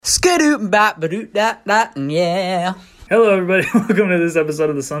Yeah. Hello, everybody. Welcome to this episode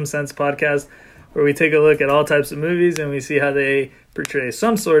of the Some Sense podcast, where we take a look at all types of movies and we see how they portray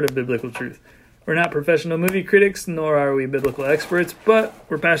some sort of biblical truth. We're not professional movie critics, nor are we biblical experts, but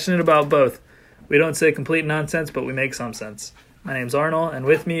we're passionate about both. We don't say complete nonsense, but we make some sense. My name's Arnold, and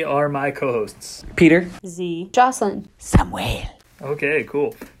with me are my co-hosts. Peter. Z. Jocelyn. Samuel. Okay,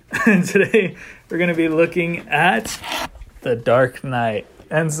 cool. And today we're going to be looking at The Dark Knight.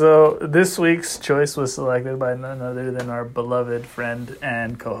 And so this week's choice was selected by none other than our beloved friend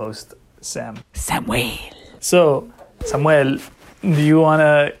and co-host, Samuel. So, Samuel, do you want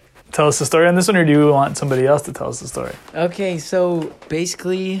to tell us the story on this one, or do you want somebody else to tell us the story? Okay, so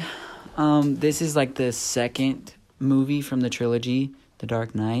basically, this is like the second movie from the trilogy, The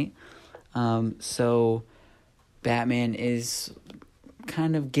Dark Knight. So Batman is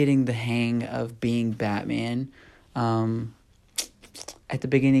kind of getting the hang of being Batman. At the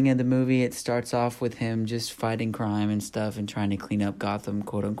beginning of the movie, it starts off with him just fighting crime and stuff and trying to clean up Gotham,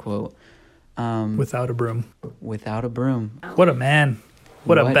 quote unquote. Without a broom. Without a broom. What a man.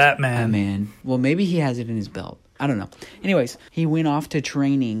 What a Batman. Well, maybe he has it in his belt. I don't know. Anyways, he went off to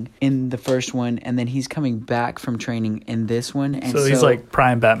training in the first one, and then he's coming back from training in this one. And so he's like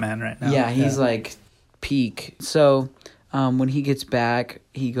prime Batman right now. Yeah, he's like peak. So when he gets back,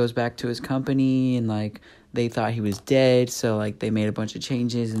 he goes back to his company, and like they thought he was dead. So like they made a bunch of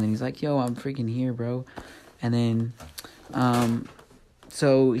changes, and then he's like, yo, I'm freaking here, bro. And then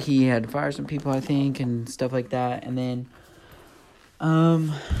so he had to fire some people, I think, and stuff like that. And then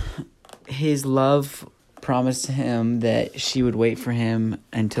his love promised him that she would wait for him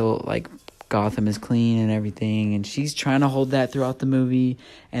until like Gotham is clean and everything, and she's trying to hold that throughout the movie,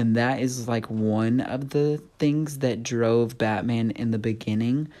 and that is like one of the things that drove Batman in the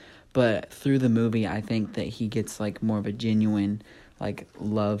beginning. But through the movie, I think that he gets like more of a genuine like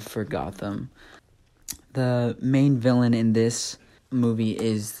love for Gotham. The main villain in this movie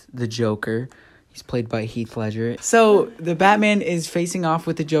is the Joker. He's played by Heath Ledger. So the Batman is facing off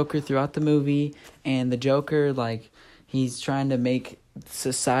with the Joker throughout the movie, and the Joker, like, he's trying to make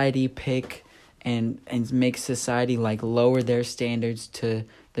society pick and make society like lower their standards to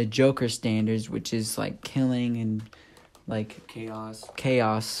the Joker standards, which is like killing and like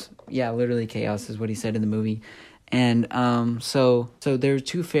chaos. Yeah, literally chaos is what he said in the movie. And so there were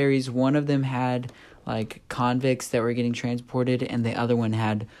two fairies. One of them had like convicts that were getting transported, and the other one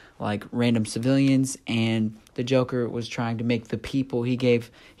had like random civilians. And the Joker was trying to make the people, he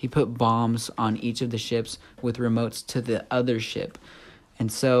put bombs on each of the ships with remotes to the other ship. And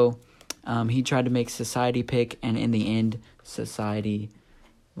so he tried to make society pick, and in the end society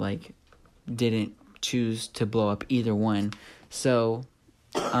like didn't choose to blow up either one. So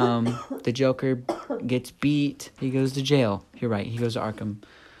the Joker gets beat, he goes to jail. You're right, he goes to Arkham.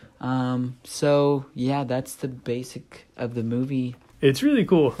 So yeah, that's the basic of the movie. It's really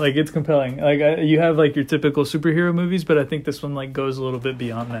cool. Like, it's compelling. Like, you have like your typical superhero movies, but I think this one like goes a little bit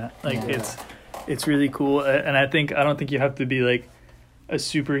beyond that. Like, it's really cool. And I don't think you have to be like a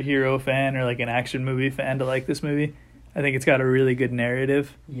superhero fan or like an action movie fan to like this movie. I think it's got a really good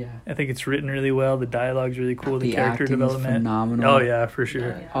narrative. Yeah. I think it's written really well. The dialogue's really cool. The character development. Phenomenal. Oh yeah, for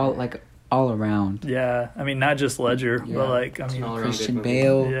sure. All around. Yeah, I mean, not just Ledger, but like, I mean, Christian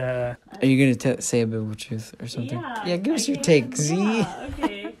Bale. Yeah. Are you gonna say a biblical truth or something? Yeah, give us your take, Z. Yeah,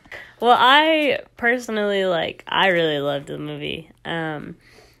 okay. Well, I personally I really loved the movie. I'm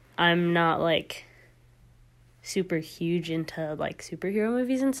not like super huge into like superhero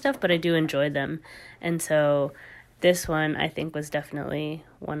movies and stuff, but I do enjoy them, and so this one I think was definitely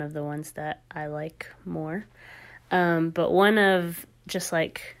one of the ones that I like more. But one of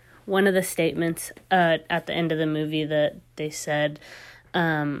the statements at the end of the movie that they said,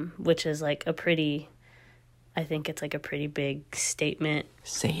 which is like I think it's like a pretty big statement.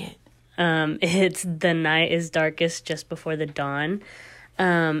 Say it. It's the night is darkest just before the dawn.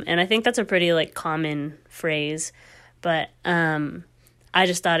 And I think that's a pretty like common phrase, but I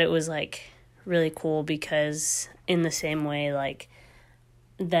just thought it was like really cool because in the same way like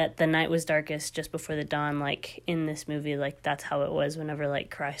that the night was darkest just before the dawn, like in this movie, like that's how it was whenever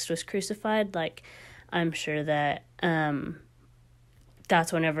like Christ was crucified. Like I'm sure that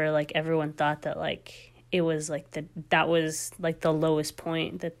that's whenever like everyone thought that like it was like that was like the lowest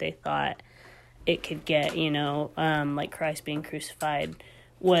point that they thought it could get, you know, like Christ being crucified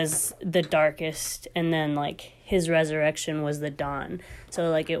was the darkest, and then like his resurrection was the dawn. So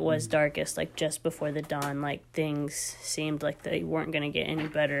like it was darkest like just before the dawn, like things seemed like they weren't going to get any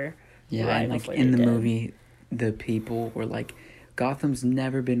better. Yeah, right, and like in the movie the people were like, Gotham's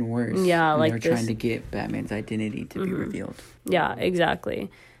never been worse. Yeah, and like they're trying to get Batman's identity to be revealed. Yeah,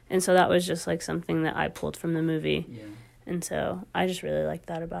 exactly. And so that was just like something that I pulled from the movie. Yeah. And so I just really liked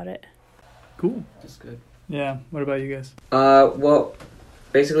that about it. Cool. That's good. Yeah. What about you guys? Well,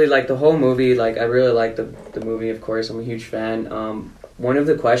 basically, like, the whole movie, like, I really like the movie, of course. I'm a huge fan. One of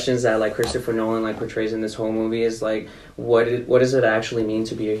the questions that, like, Christopher Nolan, like, portrays in this whole movie is, like, what does it actually mean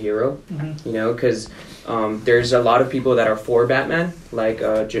to be a hero? Mm-hmm. You know, because there's a lot of people that are for Batman, like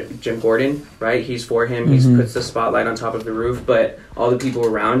Jim Gordon, right? He's for him. Mm-hmm. He puts the spotlight on top of the roof, but all the people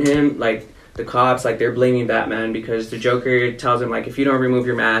around him, like, the cops, like, they're blaming Batman because the Joker tells him, like, if you don't remove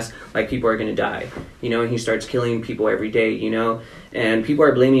your mask, like, people are gonna die, you know, and he starts killing people every day, you know, and people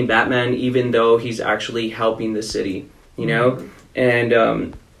are blaming Batman even though he's actually helping the city, you know,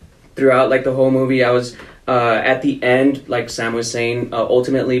 and throughout, like, the whole movie, I was, at the end, like Sam was saying,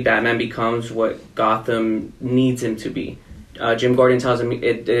 ultimately Batman becomes what Gotham needs him to be. Jim Gordon tells him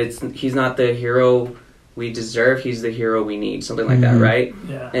he's not the hero we deserve, he's the hero we need, something like that, right?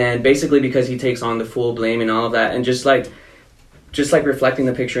 Yeah. And basically because he takes on the full blame and all of that, and just like reflecting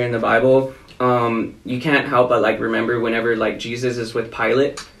the picture in the Bible, you can't help but, like, remember whenever, like, Jesus is with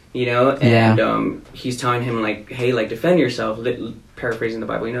Pilate, you know, and he's telling him, like, hey, like, defend yourself, paraphrasing the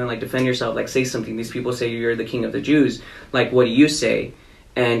Bible, you know, like, defend yourself, like, say something. These people say you're the king of the Jews, like, what do you say?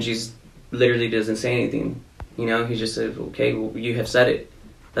 And Jesus literally doesn't say anything, you know, he just says, okay, well, you have said it.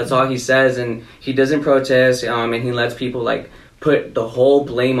 That's all he says, and he doesn't protest, and he lets people, like, put the whole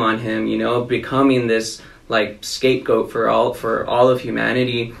blame on him, you know, becoming this, like, scapegoat for all of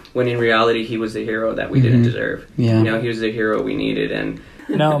humanity, when in reality he was the hero that we didn't deserve. Yeah. You know, he was the hero we needed, and...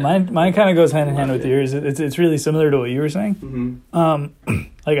 No, mine kind of goes hand in hand with yours. It's really similar to what you were saying. Mm-hmm.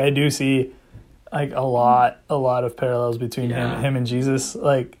 Like, I do see, like, a lot of parallels between him and Jesus.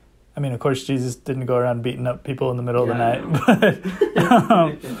 Like, I mean, of course, Jesus didn't go around beating up people in the middle of the night, but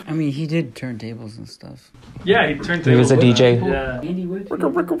I mean, he did turntables and stuff. yeah, he turned. He was a DJ. Yeah. Andy whipped.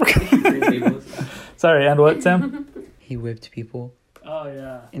 Sorry, and what, Sam? He whipped people Oh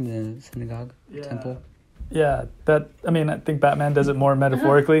yeah. in the synagogue temple. Yeah, I mean, I think Batman does it more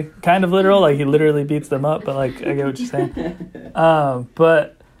metaphorically, kind of literal, like he literally beats them up, but, like, I get what you're saying.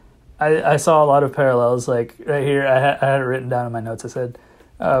 But I saw a lot of parallels, like, right here, I had it written down in my notes. I said,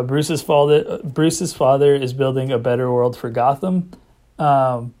 Bruce's father is building a better world for Gotham,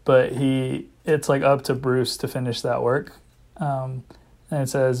 but it's, like, up to Bruce to finish that work. And it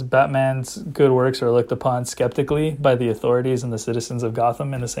says, Batman's good works are looked upon skeptically by the authorities and the citizens of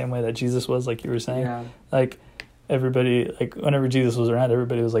Gotham in the same way that Jesus was, like you were saying. Yeah. Like, everybody, like, whenever Jesus was around,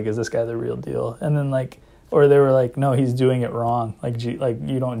 everybody was like, is this guy the real deal? And then, like, or they were like, no, he's doing it wrong. Like,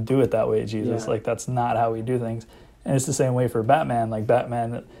 you don't do it that way, Jesus. Yeah. Like, that's not how we do things. And it's the same way for Batman. Like,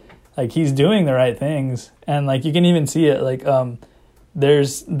 Batman, like, he's doing the right things. And, like, you can even see it, like,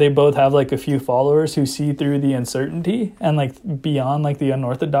 they both have, like, a few followers who see through the uncertainty and, like, beyond, like, the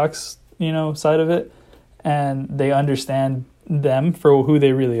unorthodox, you know, side of it, and they understand them for who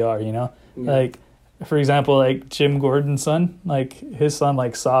they really are, you know. Like, for example, like, Jim Gordon's son, like, his son,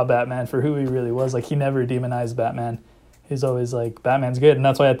 like, saw Batman for who he really was. Like, he never demonized Batman. He's always like, Batman's good, and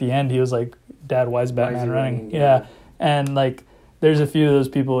that's why at the end he was like, Dad, why is Batman running? Yeah. And, like, there's a few of those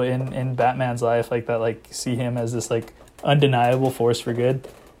people in Batman's life, like, that, like, see him as this, like, undeniable force for good.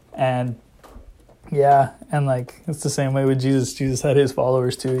 And and, like, it's the same way with Jesus had his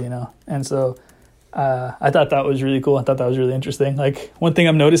followers too, you know. And so I thought that was really cool. I thought that was really interesting. Like, one thing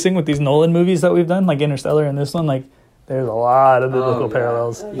I'm noticing with these Nolan movies that we've done, like Interstellar and this one, like, there's a lot of biblical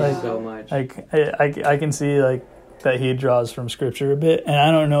parallels. Like, so much. Like, I can see, like, that he draws from scripture a bit, and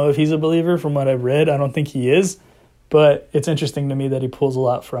I don't know if he's a believer. From what I've read, I don't think he is, but it's interesting to me that he pulls a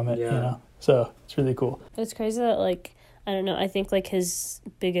lot from it, you know. So it's really cool. It's crazy that, like, I don't know, I think, like, his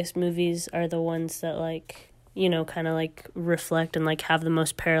biggest movies are the ones that, like, you know, kind of, like, reflect and, like, have the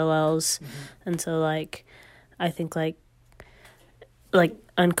most parallels. And so, like, I think, like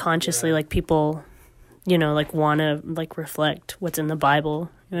unconsciously, like, people, you know, like, want to, like, reflect what's in the Bible,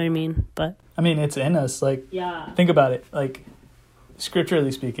 you know what I mean? But I mean, it's in us. Like, think about it. Like,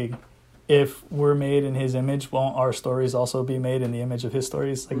 scripturally speaking, if we're made in his image, won't our stories also be made in the image of his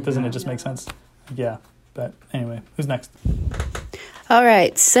stories? Like, doesn't it just make sense? Yeah. But anyway, who's next? All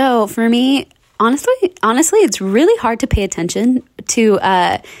right. So for me, honestly, it's really hard to pay attention to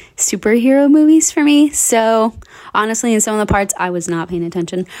superhero movies for me. So honestly, in some of the parts, I was not paying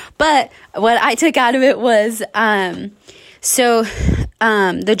attention. But what I took out of it was, the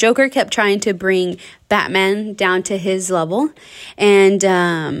Joker kept trying to bring Batman down to his level. And,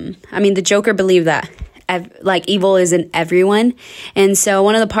 I mean, the Joker believed that. Like, evil is in everyone. And so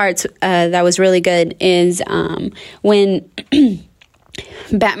one of the parts that was really good is when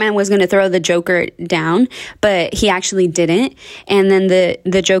Batman was going to throw the Joker down, but he actually didn't. And then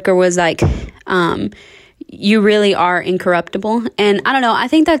the Joker was like, you really are incorruptible. And I don't know, I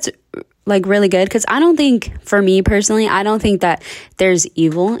think that's like really good, because I don't think, for me personally, I don't think that there's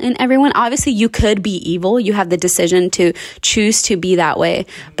evil in everyone. Obviously you could be evil, you have the decision to choose to be that way,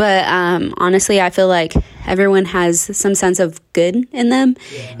 but honestly I feel like everyone has some sense of good in them,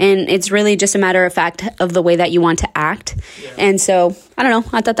 and it's really just a matter of fact of the way that you want to act. And so I don't know,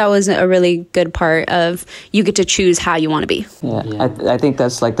 I thought that was a really good part of, you get to choose how you want to be. I think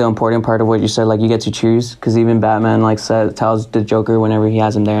that's like the important part of what you said, like you get to choose, because even Batman like tells the Joker whenever he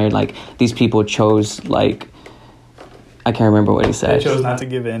has him there, like these people chose, like I can't remember what he said. They chose not to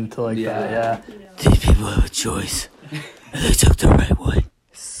give in to like that. Yeah. These people have a choice, and they took the right one.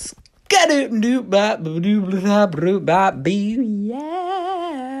 Yeah.